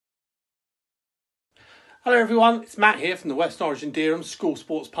Hello everyone, it's Matt here from the West Norwich and Dereham School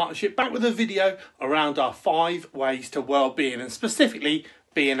Sports Partnership, back with a video around our 5 ways to well-being and specifically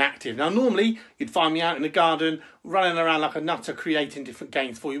being active. Now normally you'd find me out in the garden running around like a nutter creating different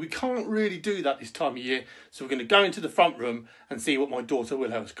games for you. We can't really do that this time of year, so we're going to go into the front room and see what my daughter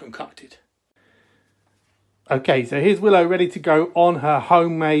Willow has concocted. Okay, so here's Willow ready to go on her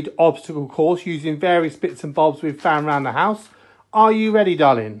homemade obstacle course using various bits and bobs we've found around the house. Are you ready,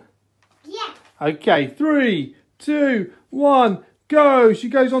 darling? Yeah. Okay, 3, 2, 1, go. She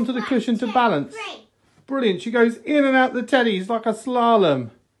goes onto the cushion to balance. Brilliant. She goes in and out the teddies like a slalom.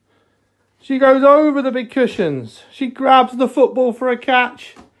 She goes over the big cushions. She grabs the football for a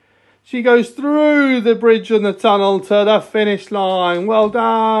catch. She goes through the bridge and the tunnel to the finish line. Well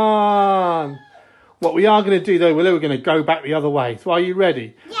done. What we are going to do though, Willow, we're going to go back the other way. So are you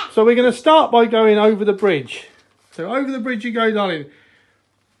ready? Yeah. So we're going to start by going over the bridge. So over the bridge you go, darling.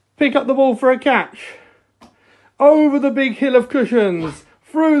 Pick up the ball for a catch. Over the big hill of cushions.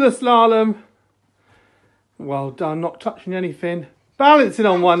 Through the slalom. Well done, not touching anything. Balancing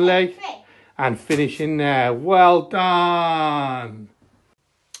on one leg. And finishing there. Well done.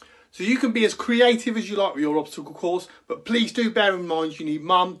 So you can be as creative as you like with your obstacle course, but please do bear in mind you need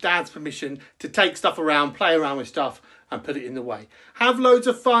mum, dad's permission to take stuff around, play around with stuff and put it in the way. Have loads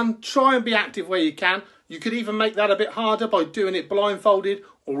of fun, try and be active where you can. You could even make that a bit harder by doing it blindfolded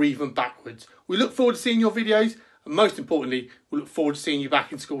or even backwards. We look forward to seeing your videos and most importantly, we look forward to seeing you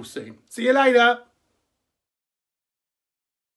back in school soon. See you later.